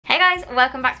guys,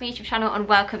 welcome back to my YouTube channel and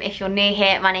welcome if you're new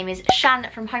here. My name is Shan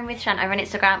from HomeWithShan over on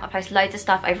Instagram. I post loads of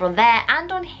stuff over on there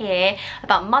and on here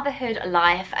about motherhood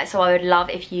life, so I would love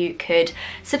if you could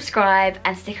subscribe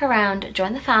and stick around,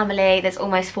 join the family. There's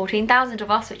almost 14,000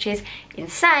 of us, which is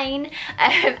insane,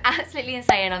 absolutely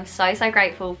insane. I'm so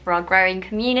grateful for our growing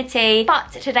community.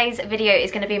 But today's video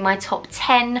is going to be my top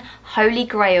 10 holy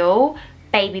grail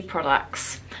baby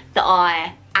products that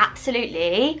I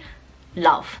absolutely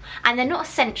love. And they're not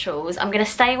essentials. I'm going to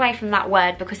stay away from that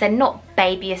word because they're not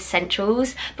baby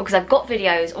essentials, because I've got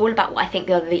videos all about what I think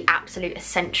are the absolute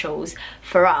essentials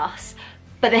for us,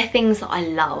 but they're things that I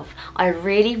love. I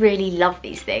really love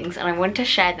these things and I want to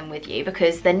share them with you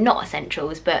because they're not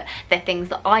essentials, but they're things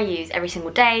that I use every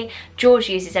single day. George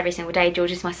uses every single day.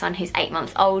 George is my son who's 8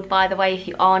 months old, by the way, if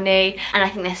you are new, and I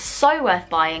think they're so worth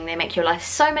buying. They make your life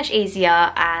so much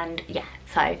easier, and yeah.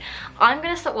 So I'm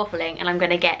going to stop waffling and I'm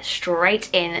going to get straight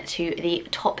into the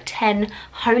top 10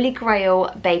 holy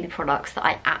grail baby products that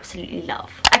I absolutely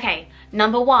love. Okay,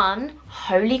 number one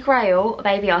holy grail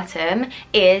baby item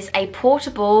is a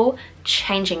portable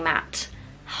changing mat.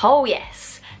 Oh yes.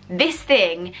 This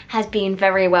thing has been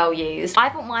very well used. I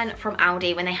bought mine from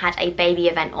Aldi when they had a baby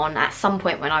event on at some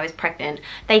point when I was pregnant.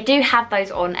 They do have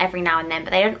those on every now and then,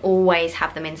 but they don't always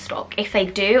have them in stock. If they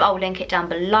do, I'll link it down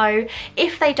below.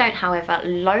 If they don't, however,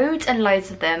 loads and loads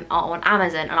of them are on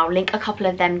Amazon, and I'll link a couple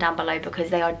of them down below because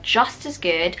they are just as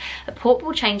good. A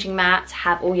portable changing mat,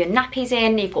 have all your nappies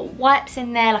in, you've got wipes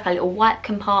in there, like a little wipe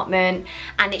compartment,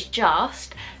 and it's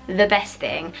just the best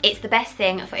thing. It's the best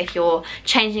thing for if you're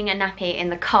changing a nappy in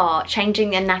the car,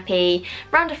 changing a nappy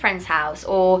around a friend's house,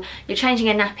 or you're changing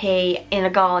a nappy in a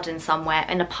garden somewhere,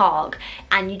 in a park,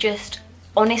 and you just,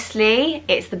 honestly,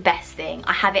 it's the best thing.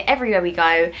 I have it everywhere we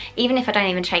go. Even if I don't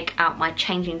even take out my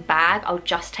changing bag, I'll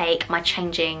just take my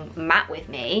changing mat with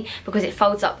me because it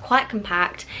folds up quite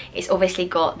compact. It's obviously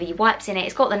got the wipes in it,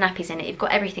 it's got the nappies in it, you've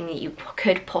got everything that you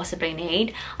could possibly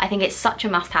need. I think it's such a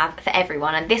must-have for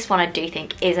everyone, and this one I do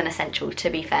think is an essential, to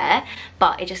be fair,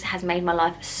 but it just has made my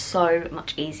life so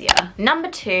much easier. Number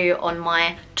two on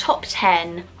my top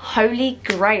 10 holy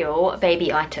grail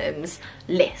baby items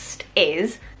list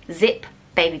is Zip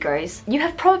Baby Grows. You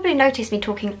have probably noticed me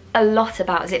talking a lot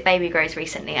about Zip Baby Grows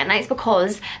recently, and it's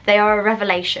because they are a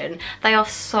revelation. They are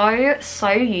so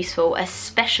useful,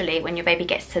 especially when your baby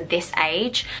gets to this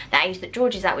age, the age that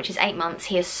George is at, which is 8 months.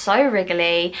 He is so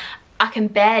wriggly. I can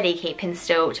barely keep him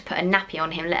still to put a nappy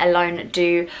on him, let alone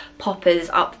do poppers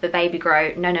up the baby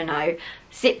grow. No.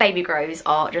 Zip Baby Grows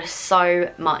are just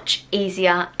so much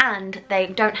easier, and they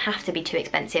don't have to be too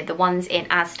expensive. The ones in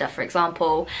Asda, for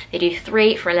example, they do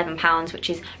 3 for £11, which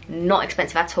is not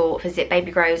expensive at all for Zip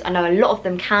Baby Grows. I know a lot of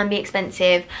them can be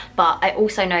expensive, but I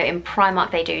also know in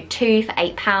Primark they do 2 for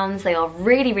 £8. They are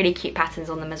really cute patterns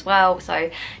on them as well, so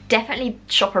definitely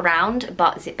shop around,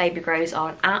 but Zip Baby Grows are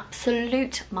an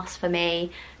absolute must for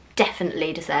me.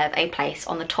 Definitely deserve a place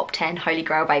on the top 10 holy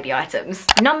grail baby items.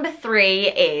 Number 3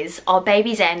 is our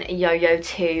Baby Zen Yo-Yo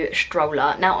 2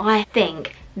 stroller. Now I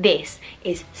think this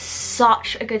is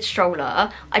such a good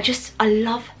stroller. I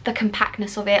love the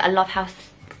compactness of it. I love how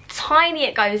tiny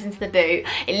it goes into the boot.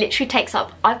 It literally takes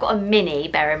up, I've got a mini,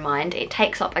 bear in mind, it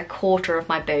takes up a quarter of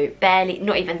my boot, barely,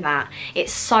 not even that.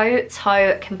 It's so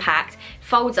compact,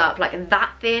 folds up like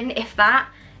that thin, if that.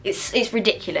 It's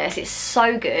ridiculous. It's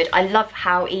so good. I love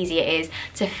how easy it is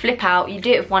to flip out. You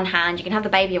do it with one hand, you can have the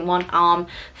baby in one arm,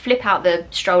 flip out the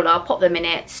stroller, pop them in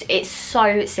it. It's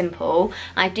so simple.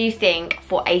 I do think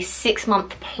for a 6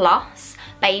 month plus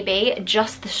baby,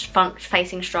 just the front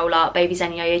facing stroller, Baby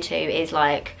Zen Yo-Yo 2 is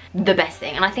like the best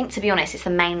thing. And I think, to be honest, it's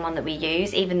the main one that we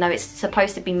use. Even though it's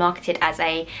supposed to be marketed as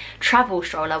a travel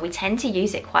stroller, we tend to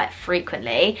use it quite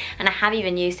frequently, and I have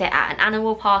even used it at an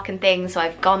animal park and things. So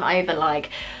I've gone over like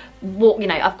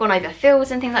I've gone over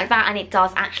fields and things like that, and it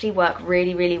does actually work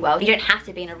really well. You don't have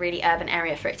to be in a really urban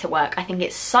area for it to work. I think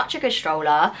it's such a good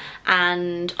stroller,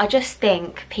 and I just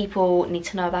think people need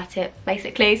to know about it,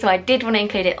 basically. So I did want to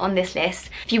include it on this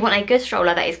list. If you want a good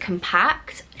stroller that is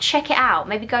compact, check it out.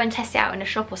 Maybe go and test it out in a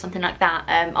shop or something like that.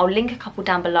 I'll link a couple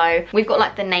down below. We've got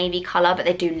like the navy colour, but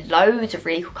they do loads of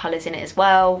really cool colours in it as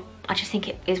well. I just think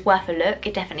it is worth a look.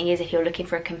 It definitely is if you're looking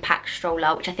for a compact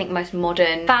stroller, which I think most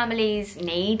modern families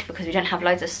need because we don't have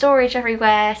loads of storage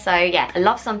everywhere. So yeah, I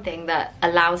love something that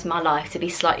allows my life to be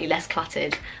slightly less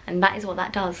cluttered, and that is what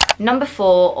that does. Number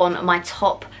 4 on my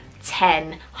top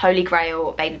 10 holy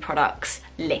grail baby products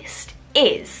list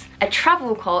is a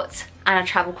travel cot and a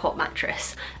travel cot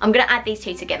mattress. I'm gonna add these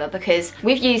two together because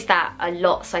we've used that a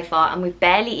lot so far and we've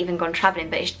barely even gone traveling,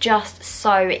 but it's just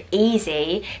so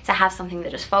easy to have something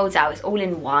that just folds out. It's all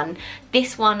in one.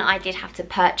 This one I did have to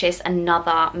purchase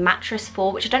another mattress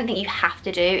for, which I don't think you have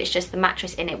to do. It's just the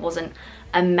mattress in it wasn't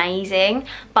amazing,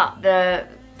 but the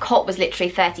cot was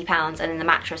literally £30 and then the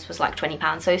mattress was like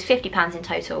 £20, so it's £50 in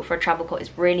total for a travel cot.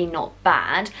 Is really not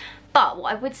bad. But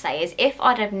what I would say is, if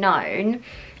I'd have known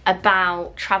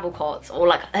about travel cots, or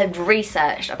like had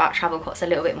researched about travel cots a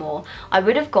little bit more, I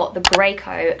would have got the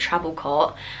Graco travel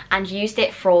cot and used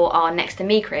it for our next to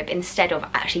me crib instead of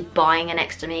actually buying a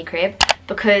next to me crib,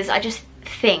 because I just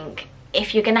think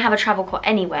if you're going to have a travel cot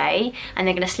anyway and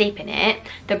they're going to sleep in it,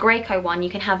 the Graco one you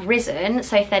can have risen,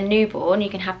 so if they're newborn you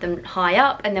can have them high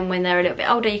up, and then when they're a little bit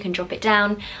older you can drop it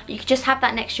down. You can just have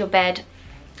that next to your bed.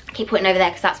 Keep putting over there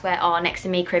because that's where our next to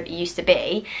me crib used to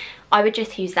be. I would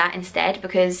just use that instead,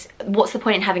 because what's the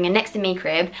point in having a next to me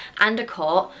crib and a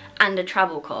cot and a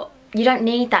travel cot? You don't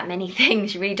need that many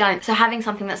things, you really don't. So having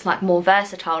something that's like more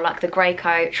versatile, like the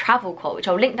Graco travel cot, which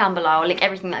I'll link down below, I'll link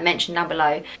everything that I mentioned down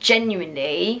below,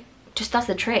 genuinely just does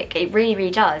the trick. It really,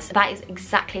 really does. That is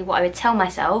exactly what I would tell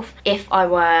myself if I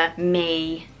were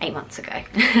me 8 months ago.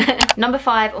 Number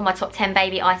 5 on my top 10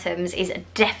 baby items is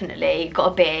definitely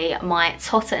gotta be my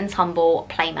Totter and Tumble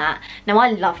playmat. Now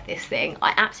I love this thing.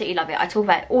 I absolutely love it. I talk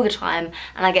about it all the time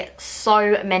and I get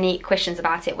so many questions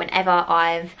about it whenever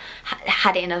I've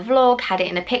had it in a vlog, had it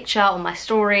in a picture on my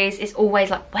stories. It's always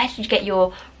like, where did you get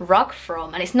your rug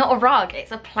from? And it's not a rug,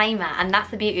 it's a playmat, and that's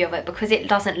the beauty of it, because it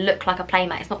doesn't look like a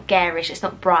playmat. It's not garish, it's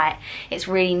not bright, it's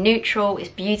really neutral, it's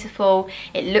beautiful,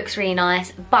 it looks really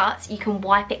nice, but you can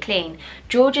wipe it clean.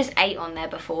 George has ate on there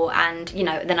before, and you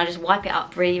know, then I just wipe it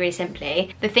up really, really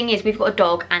simply. The thing is, we've got a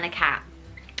dog and a cat.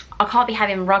 I can't be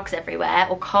having rugs everywhere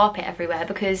or carpet everywhere,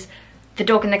 because the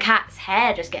dog and the cat's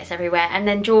hair just gets everywhere, and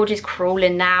then George is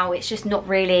crawling now. It's just not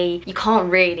really, you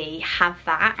can't really have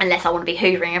that unless I want to be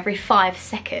hoovering every 5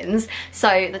 seconds.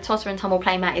 So the Totter and Tumble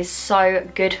playmat is so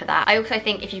good for that. I also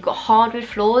think if you've got hardwood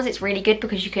floors, it's really good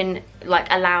because you can like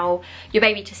allow your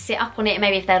baby to sit up on it.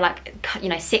 Maybe if they're like, you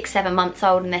know, 6-7 months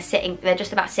old and they're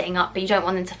just about sitting up, but you don't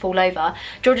want them to fall over.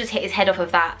 George has hit his head off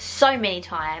of that so many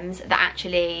times that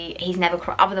actually he's never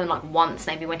cried, other than like once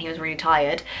maybe when he was really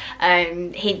tired.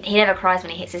 He never cries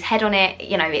when he hits his head on it.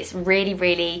 You know, it's really,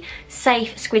 really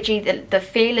safe, squidgy. The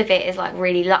feel of it is like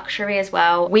really luxury as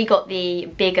well. We got the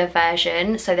bigger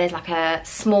version, so there's like a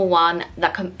small one,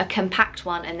 like a compact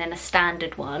one, and then a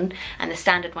standard one, and the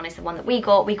standard one is the one that we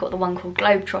got. We got the one called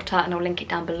Globetrotter, and I'll link it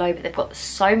down below, but they've got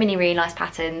so many really nice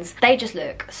patterns. They just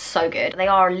look so good. They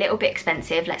are a little bit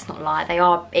expensive, let's not lie. They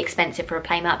are expensive for a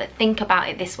playmat, but think about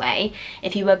it this way.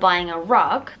 If you were buying a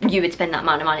rug, you would spend that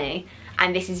amount of money.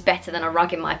 And this is better than a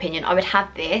rug in my opinion. I would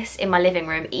have this in my living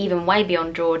room, even way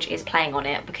beyond George is playing on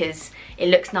it, because it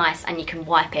looks nice and you can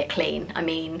wipe it clean. I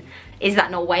mean, is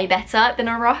that not way better than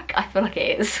a rug? I feel like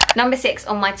it is. Number 6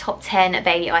 on my top 10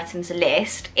 baby items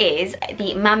list is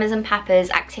the Mamas and Papas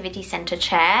Activity Centre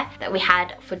chair that we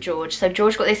had for George. So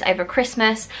George got this over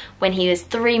Christmas when he was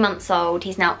 3 months old.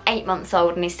 He's now 8 months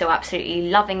old and he's still absolutely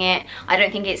loving it. I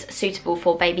don't think it's suitable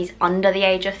for babies under the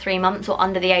age of 3 months or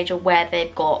under the age of where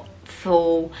they've got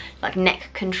full like neck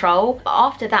control, but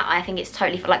after that I think it's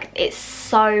totally, like, it's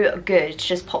so good to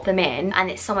just pop them in,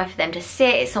 and it's somewhere for them to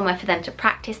sit, it's somewhere for them to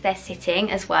practice their sitting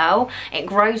as well. It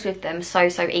grows with them so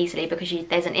easily because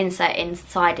there's an insert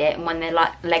inside it, and when their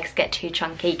like legs get too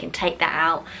chunky you can take that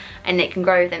out and it can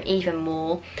grow with them even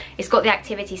more. It's got the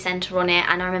activity centre on it,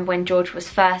 and I remember when George was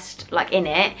first like in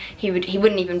it, he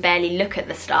wouldn't even barely look at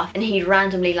the stuff and he'd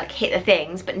randomly like hit the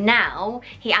things, but now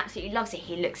he absolutely loves it.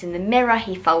 He looks in the mirror,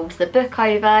 he folds the book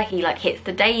over, he like hits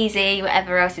the daisy,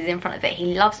 whatever else is in front of it.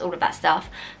 He loves all of that stuff.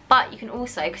 But you can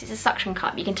also, because it's a suction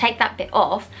cup, you can take that bit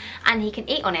off and he can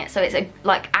eat on it. So it's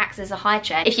like acts as a high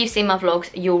chair. If you've seen my vlogs,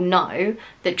 you'll know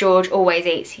that George always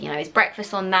eats, you know, his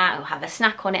breakfast on that. He'll have a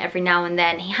snack on it every now and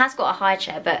then. He has got a high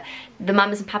chair, but the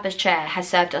Mamas and Papas chair has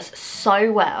served us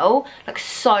so well, like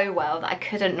so well, that I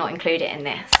couldn't not include it in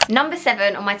this. Number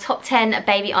 7 on my top 10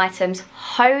 baby items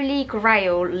holy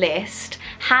grail list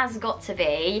has got to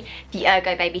be the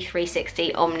Ergo Baby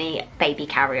 360 Omni baby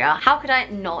carrier. How could I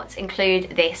not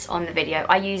include this on the video?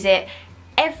 I use it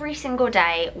every single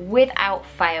day without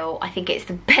fail. I think it's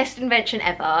the best invention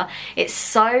ever. It's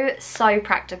so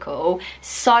practical,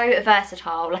 so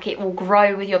versatile. Like, it will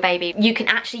grow with your baby. You can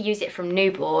actually use it from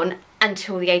newborn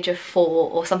until the age of 4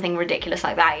 or something ridiculous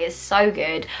like that. It is so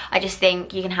good. I just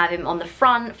think you can have him on the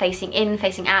front, facing in,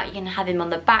 facing out. You can have him on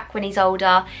the back when he's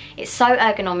older. It's so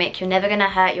ergonomic. You're never gonna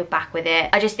hurt your back with it.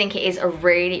 I just think it is a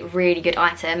really, really good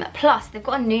item. Plus, they've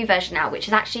got a new version out, which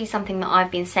is actually something that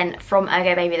I've been sent from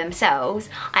Ergo Baby themselves.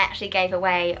 I actually gave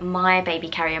away my baby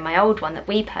carrier, my old one that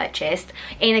we purchased,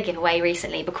 in a giveaway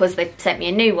recently because they sent me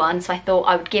a new one. So I thought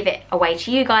I would give it away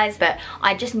to you guys, but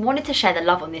I just wanted to share the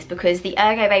love on this because the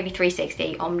Ergo Baby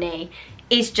 360 Omni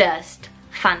is just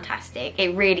fantastic.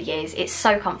 It really is. It's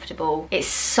so comfortable. It's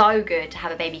so good to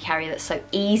have a baby carrier that's so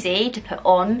easy to put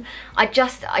on. I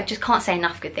just can't say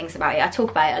enough good things about it. I talk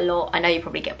about it a lot. I know you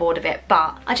probably get bored of it,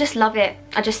 but I just love it.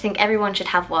 I just think everyone should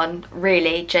have one.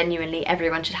 Really, genuinely,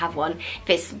 everyone should have one. If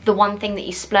it's the one thing that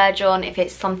you splurge on, if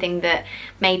it's something that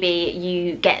maybe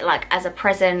you get like as a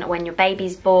present when your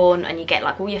baby's born and you get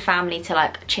like all your family to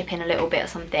like chip in a little bit or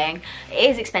something. It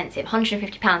is expensive,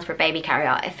 £150 for a baby carrier.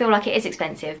 I feel like it is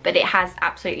expensive, but it has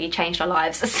absolutely changed our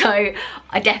lives, so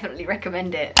I definitely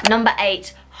recommend it. Number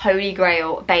 8 holy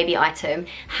grail baby item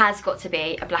has got to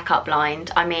be a blackout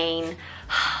blind. I mean,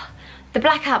 the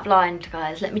blackout blind,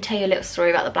 guys, let me tell you a little story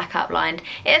about the blackout blind.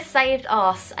 It has saved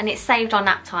us, and it's saved our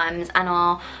nap times and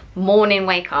our morning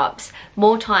wake ups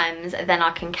more times than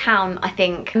I can count. I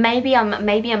think maybe I'm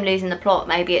losing the plot.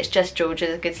 Maybe it's just George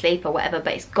is a good sleeper or whatever,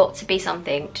 but it's got to be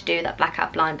something to do with that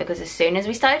blackout blind, because as soon as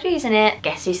we started using it,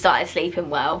 guess who started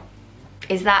sleeping well?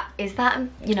 Is that,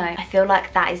 you know, I feel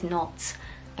like that is not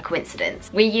a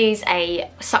coincidence. We use a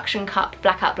suction cup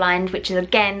blackout blind, which is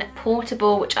again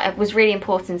portable, which was really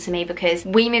important to me because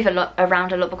we move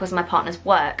around a lot because of my partner's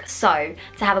work. So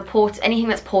to have anything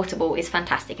that's portable is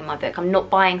fantastic in my book. I'm not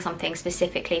buying something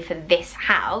specifically for this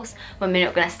house when we're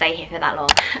not going to stay here for that long.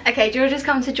 Okay, George has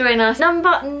come to join us.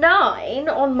 Number 9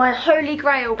 on my holy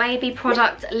grail baby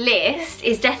product list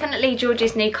is definitely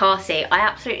George's new car seat. I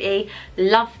absolutely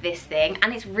love this thing,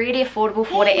 and it's really affordable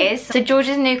for what it is. So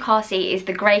George's new car seat is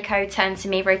the Graco Turn to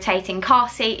Me rotating car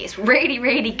seat. It's really,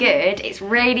 really good. It's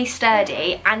really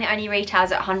sturdy, and it only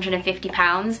retails at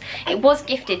 £150. It was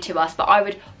gifted to us, but I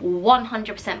would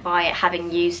 100% buy it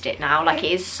having used it now. Like,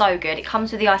 it is so good. It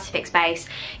comes with the Isofix base.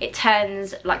 It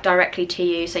turns like directly to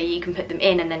you, so you can put them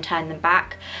in and then turn them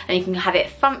back, and you can have it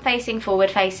front facing,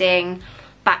 forward facing,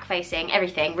 back facing,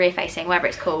 everything, rear facing, whatever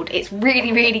it's called. It's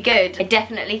really, really good. I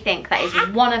definitely think that is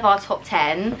one of our top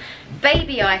 10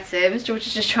 baby items. George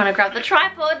is just trying to grab the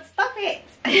tripod. Stop it.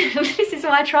 This is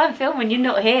why I try and film when you're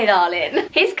not here, darling.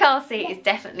 His car seat is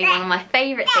definitely one of my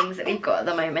favourite things that we've got at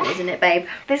the moment, isn't it, babe?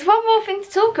 There's one more thing to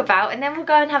talk about and then we'll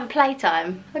go and have a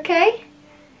playtime, okay?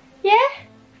 Yeah?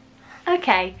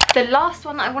 Okay, the last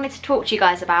one that I wanted to talk to you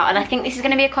guys about, and I think this is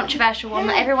going to be a controversial one,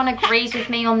 that everyone agrees with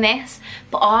me on this,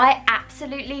 but I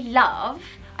absolutely love,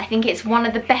 I think it's one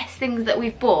of the best things that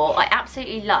we've bought, I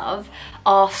absolutely love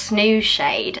our snooze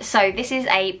shade. So this is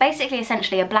basically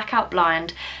essentially a blackout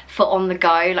blind for on the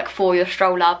go, like for your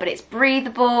stroller, but it's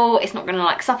breathable, it's not gonna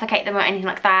like suffocate them or anything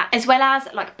like that, as well as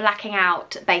like blacking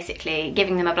out, basically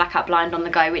giving them a blackout blind on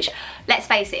the go, which, let's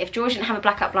face it, if George didn't have a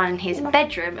blackout blind in his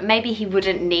bedroom, maybe he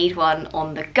wouldn't need one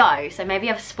on the go. So maybe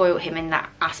I've spoiled him in that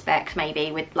aspect,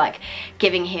 maybe with like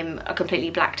giving him a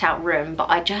completely blacked out room, but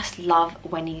I just love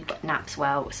when he naps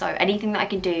well. So anything that I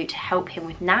can do to help him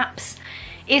with naps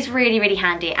is really, really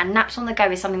handy, and naps on the go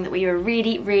is something that we were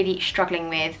really, really struggling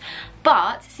with.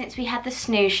 But since we had the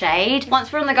snooze shade,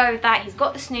 once we're on the go with that, he's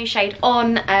got the snooze shade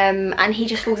on, and he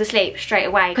just falls asleep straight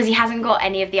away because he hasn't got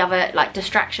any of the other like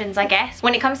distractions, I guess.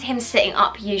 When it comes to him sitting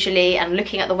up usually and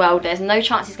looking at the world, there's no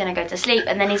chance he's going to go to sleep,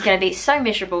 and then he's going to be so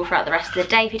miserable throughout the rest of the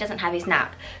day if he doesn't have his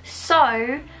nap.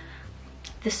 So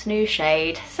the snooze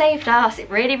shade saved us. It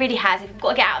really, really has. If we've got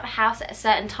to get out of the house at a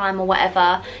certain time or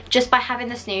whatever, just by having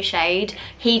the snooze shade,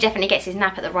 he definitely gets his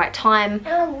nap at the right time.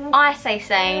 I stay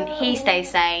sane, he stays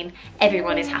sane,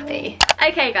 everyone is happy.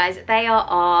 Okay guys, they are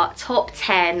our top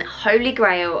 10 holy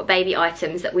grail baby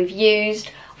items that we've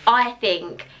used. I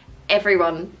think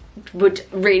everyone would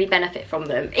really benefit from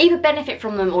them. Either benefit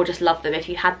from them or just love them if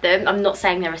you had them. I'm not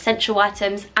saying they're essential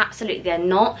items, absolutely they're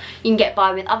not. You can get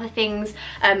by with other things,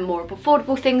 more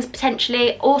affordable things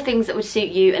potentially, or things that would suit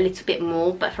you a little bit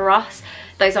more, but for us,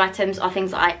 those items are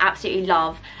things that I absolutely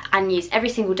love and use every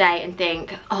single day and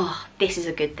think, oh, this is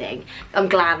a good thing. I'm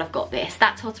glad I've got this.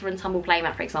 That totter and tumble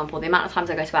playmat, for example, the amount of times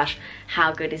I go to Ash,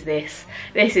 how good is this?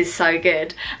 This is so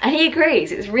good. And he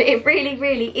agrees, it really,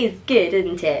 really is good,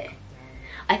 isn't it?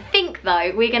 I think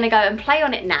though we're gonna go and play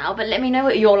on it now, but let me know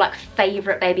what your like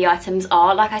favourite baby items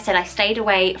are. Like I said, I stayed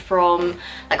away from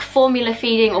like formula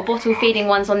feeding or bottle feeding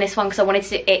ones on this one because I wanted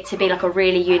it to be like a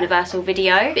really universal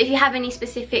video. But if you have any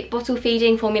specific bottle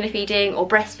feeding, formula feeding or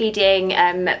breastfeeding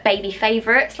baby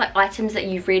favourites, like items that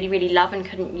you really love and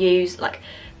couldn't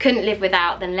live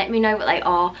without, then let me know what they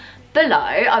are below.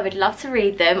 I would love to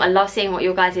read them. I love seeing what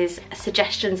your guys'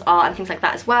 suggestions are and things like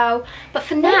that as well. But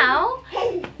for now,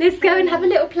 let's go and have a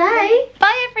little play.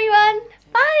 Bye everyone.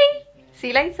 Bye. See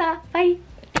you later. Bye.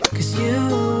 'Cause you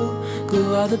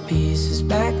glue all the pieces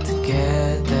back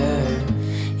together.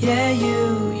 Yeah,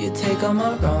 you take all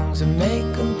my wrongs and make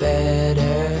them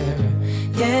better.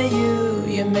 Yeah,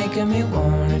 you're making me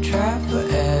wanna try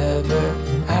forever.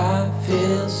 And I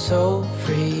feel so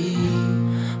free.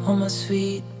 Oh my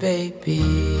sweet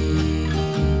baby.